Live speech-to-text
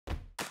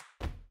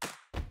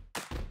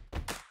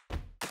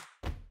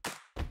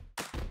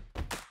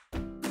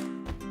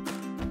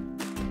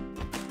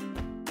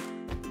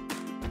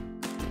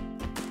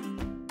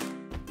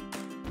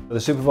The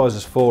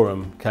Supervisors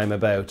Forum came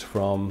about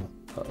from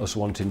us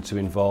wanting to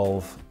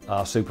involve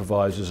our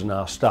supervisors and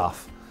our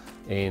staff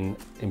in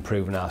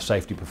improving our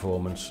safety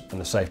performance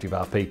and the safety of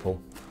our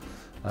people.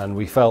 And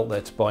we felt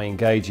that by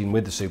engaging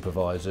with the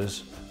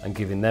supervisors and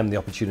giving them the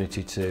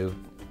opportunity to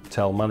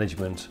tell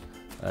management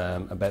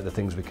about the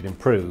things we could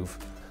improve,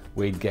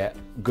 we'd get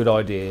good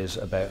ideas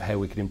about how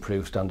we could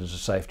improve standards of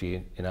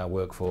safety in our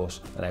workforce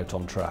and out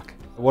on track.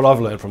 What I've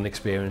learned from the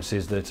experience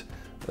is that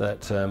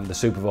the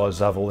supervisors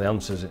have all the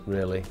answers,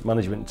 really.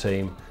 Management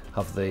team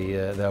have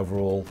the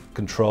overall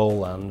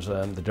control and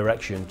the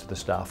direction to the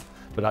staff,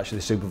 but actually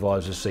the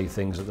supervisors see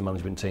things that the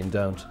management team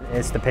don't.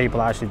 It's the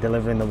people actually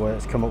delivering the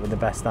work, come up with the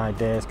best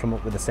ideas, come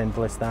up with the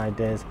simplest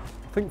ideas.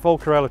 I think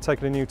VolkerRail have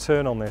taken a new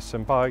turn on this,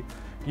 and by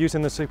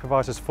using the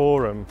Supervisors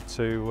Forum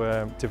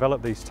to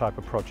develop these type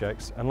of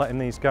projects and letting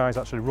these guys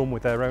actually run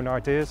with their own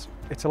ideas,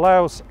 it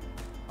allows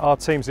our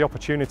teams the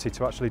opportunity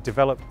to actually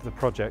develop the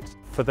project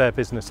for their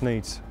business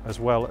needs as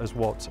well as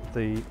what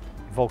the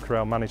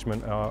VolkerRail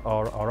management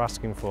are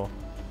asking for.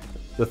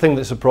 The thing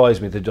that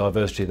surprised me, the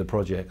diversity of the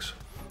projects.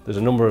 There's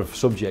a number of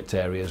subject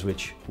areas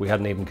which we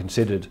hadn't even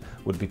considered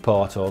would be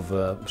part of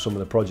some of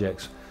the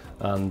projects,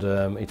 and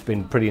it's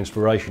been pretty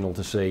inspirational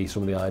to see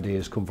some of the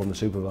ideas come from the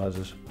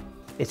supervisors.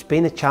 It's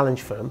been a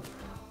challenge for them,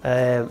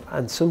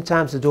 and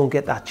sometimes they don't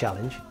get that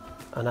challenge,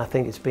 and I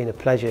think it's been a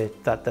pleasure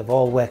that they've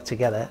all worked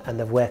together and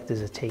they've worked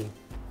as a team.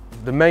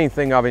 The main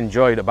thing I've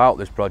enjoyed about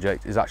this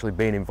project is actually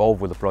being involved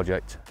with the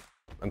project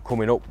and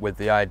coming up with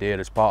the idea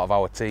as part of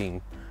our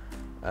team,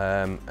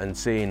 and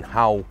seeing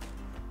how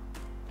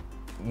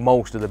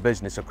most of the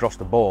business across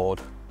the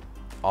board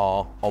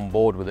are on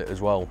board with it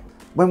as well.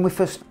 When we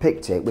first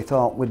picked it, we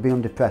thought we'd be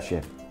under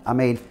pressure. I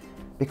mean,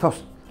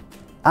 because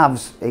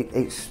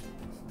AVS,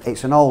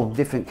 it's an old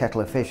different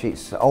kettle of fish.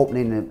 It's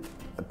opening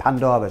a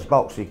Pandora's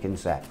box, you can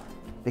say,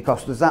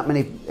 because there's that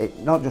many,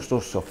 not just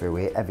us suffer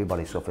with it,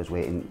 everybody suffers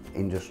with it in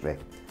industry.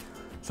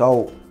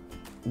 So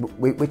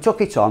we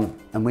took it on,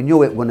 and we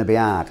knew it wouldn't be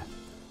hard,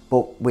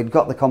 but we'd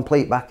got the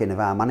complete backing of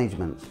our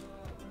management.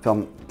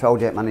 From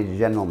project manager,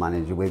 general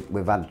manager,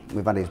 we've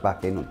had his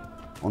backing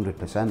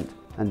 100%,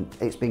 and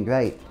it's been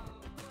great.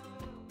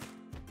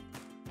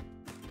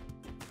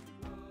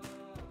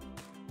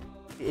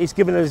 It's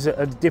given us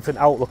a different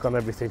outlook on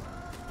everything,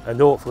 and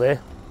hopefully,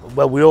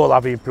 well, we all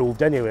have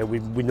improved anyway.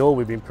 We know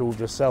we've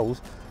improved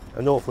ourselves,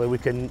 and hopefully we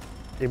can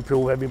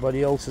improve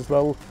everybody else as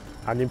well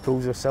and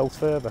improve ourselves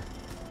further.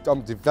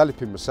 I'm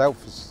developing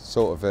myself as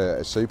sort of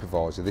a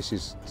supervisor.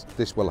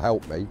 This will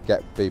help me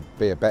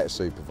be a better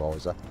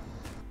supervisor.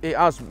 It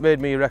has made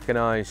me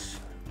recognise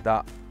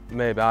that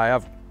maybe I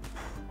have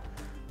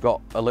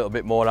got a little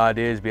bit more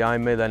ideas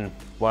behind me than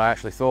what I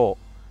actually thought.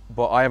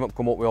 But I haven't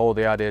come up with all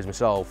the ideas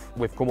myself.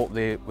 We've come up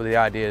with the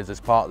ideas as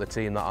part of the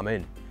team that I'm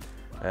in.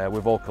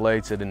 We've all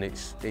collated, and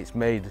it's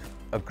made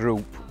a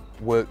group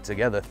work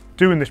together.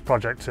 Doing this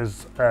project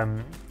has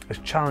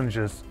challenged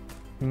us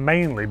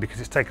mainly because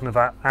it's taken us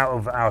out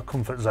of our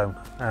comfort zone.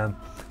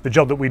 The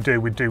job that we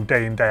do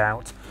day in, day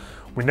out.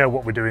 We know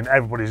what we're doing,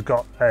 everybody's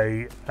got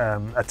a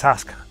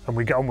task, and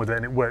we get on with it,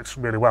 and it works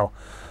really well.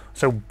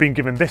 So being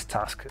given this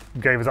task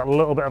gave us that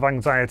little bit of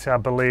anxiety, I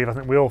believe. I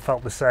think we all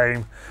felt the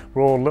same.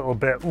 We're all a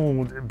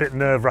bit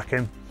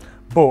nerve-wracking,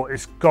 but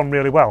it's gone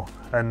really well,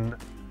 and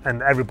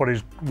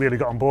everybody's really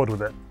got on board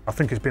with it. I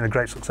think it's been a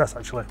great success,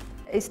 actually.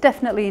 It's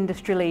definitely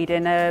industry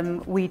leading.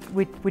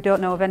 We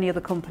don't know of any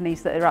other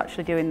companies that are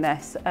actually doing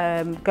this,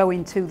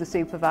 going to the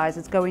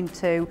supervisors, going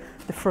to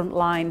the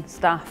frontline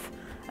staff,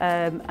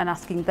 and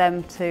asking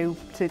them to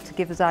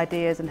give us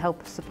ideas and help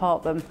us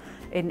support them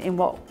in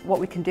what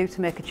we can do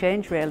to make a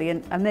change, really,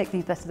 and make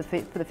things better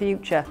for the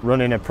future.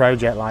 Running a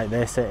project like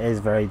this, it is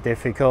very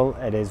difficult,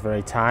 it is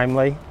very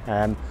timely,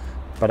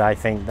 but I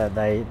think that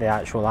the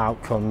actual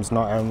outcomes,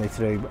 not only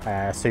through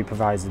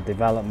supervisor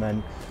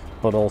development,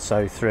 but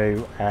also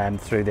through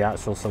the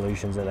actual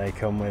solutions that they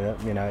come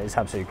with, you know, it's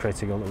absolutely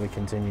critical that we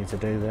continue to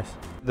do this.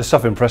 The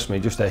stuff impressed me,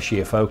 just their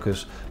sheer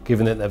focus,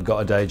 given that they've got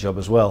a day job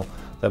as well.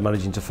 They're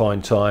managing to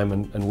find time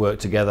and work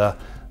together,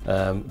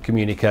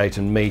 communicate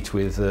and meet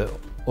with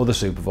other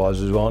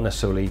supervisors who aren't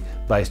necessarily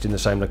based in the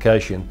same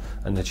location,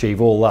 and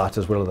achieve all that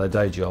as well as their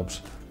day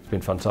jobs. It's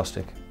been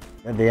fantastic.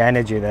 The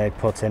energy they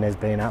put in has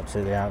been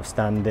absolutely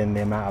outstanding,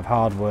 the amount of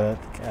hard work,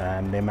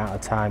 the amount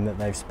of time that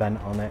they've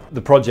spent on it.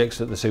 The projects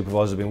that the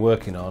supervisors have been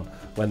working on,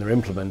 when they're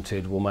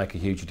implemented, will make a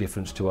huge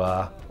difference to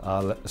our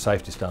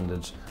safety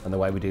standards and the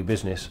way we do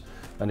business.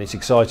 And it's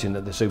exciting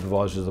that the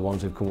supervisors are the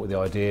ones who've come up with the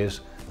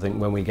ideas. I think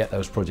when we get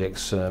those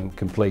projects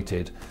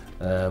completed,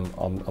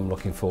 I'm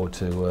looking forward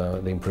to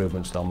the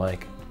improvements they'll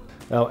make.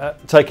 Now,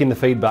 taking the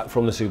feedback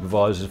from the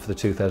supervisors for the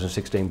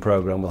 2016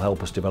 programme will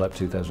help us develop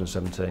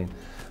 2017,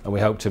 and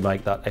we hope to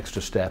make that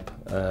extra step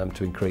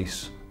to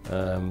increase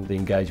the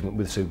engagement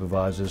with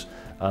supervisors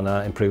and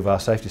improve our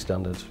safety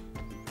standards.